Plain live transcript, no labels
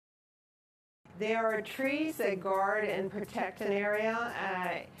There are trees that guard and protect an area.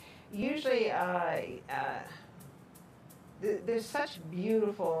 Usually, there's such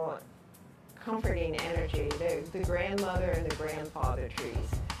beautiful, comforting energy. The grandmother and the grandfather trees.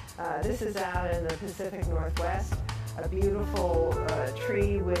 This is out in the Pacific Northwest, a beautiful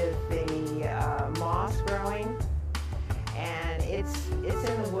tree with the moss growing. And it's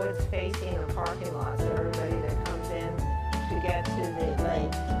in the woods facing a parking lot, so everybody that comes in to get to the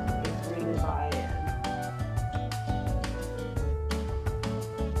lake is greeted by it.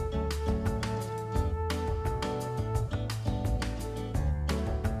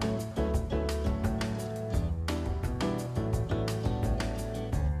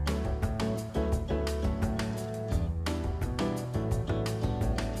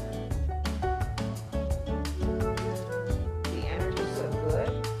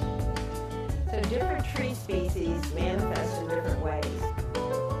 Different tree species manifest in different ways.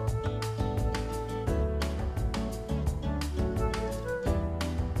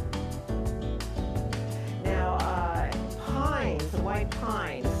 Now, pines, the white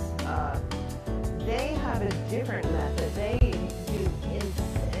pines, they have a different method. They do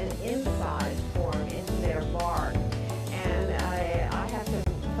an inside form into their bark. And I have some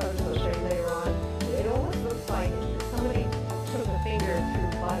photos I'll show you later on. It almost looks like somebody took a finger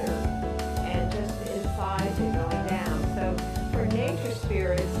through butter and just incised it going down. So for nature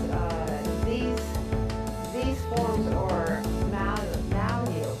spirits, these forms are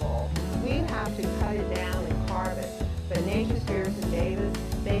malleable. We have to cut it down and carve it. But nature spirits and devas,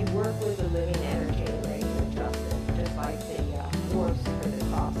 they work with the living energy and they can adjust it, just like the dwarfs for the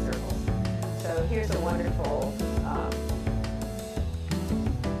cross circles. So here's a wonderful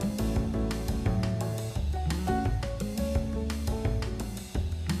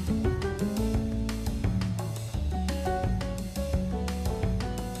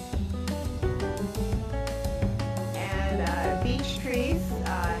beech trees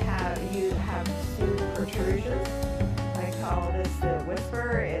have two protrusions. I call this the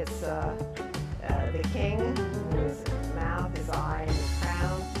whisper. It's the king, his mouth, his eye, and his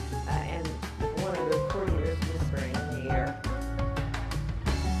crown, and one of the courtiers whispering in the air.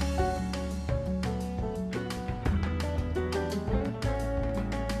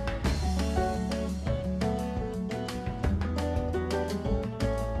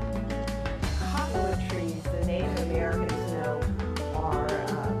 Cottonwood trees, the Native Americans know, are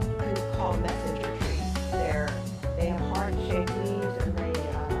called messenger trees. They have heart-shaped leaves, and they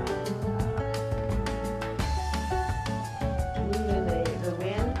move in the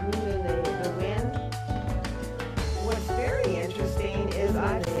wind. What's very interesting is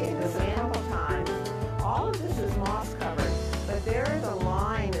I've seen this a couple times. All of this is moss covered, but there is a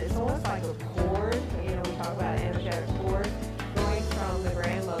line. It's almost like a cord. You know, we talk about an energetic cord going from the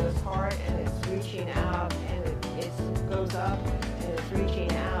grandmother's heart, and it's reaching out, and it goes up, and it's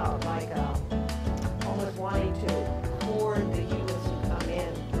reaching out like almost wanting to cord the humans who come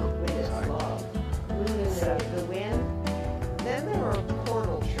in with its love. Moving the wind. Then there are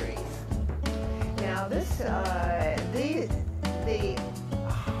portal trees. Now this, the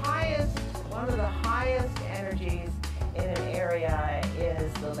highest, one of the highest energies in an area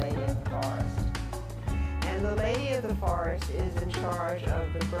is the Lady of the Forest. And the Lady of the Forest is in charge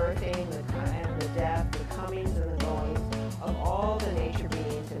of the birthing and the death, the comings and the goings of all the nature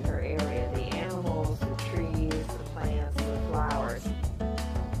beings in her area, the animals, the trees, the plants, the flowers.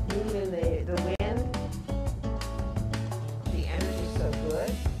 Moving the wind, the energy's so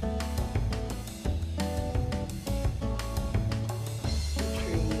good. The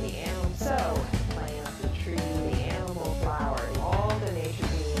tree, the animal, so plants, the tree, the animal, flowers, all the nature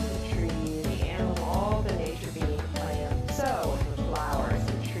beings, the tree, the animal, all the nature beings, plants, so the flowers,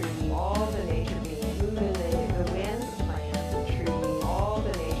 the tree, all the nature beings, moving the wind, the plants, the tree, all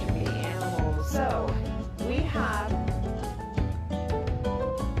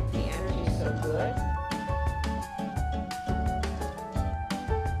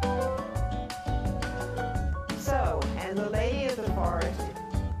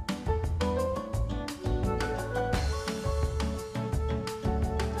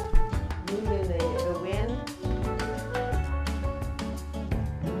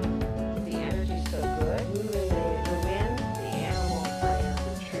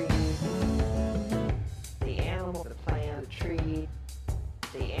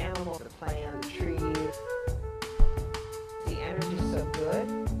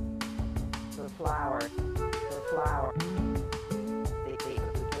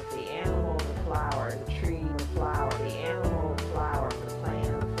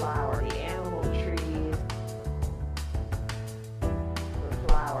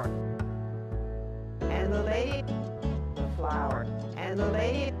and the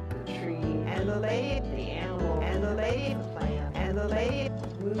lady, the tree, and the lady.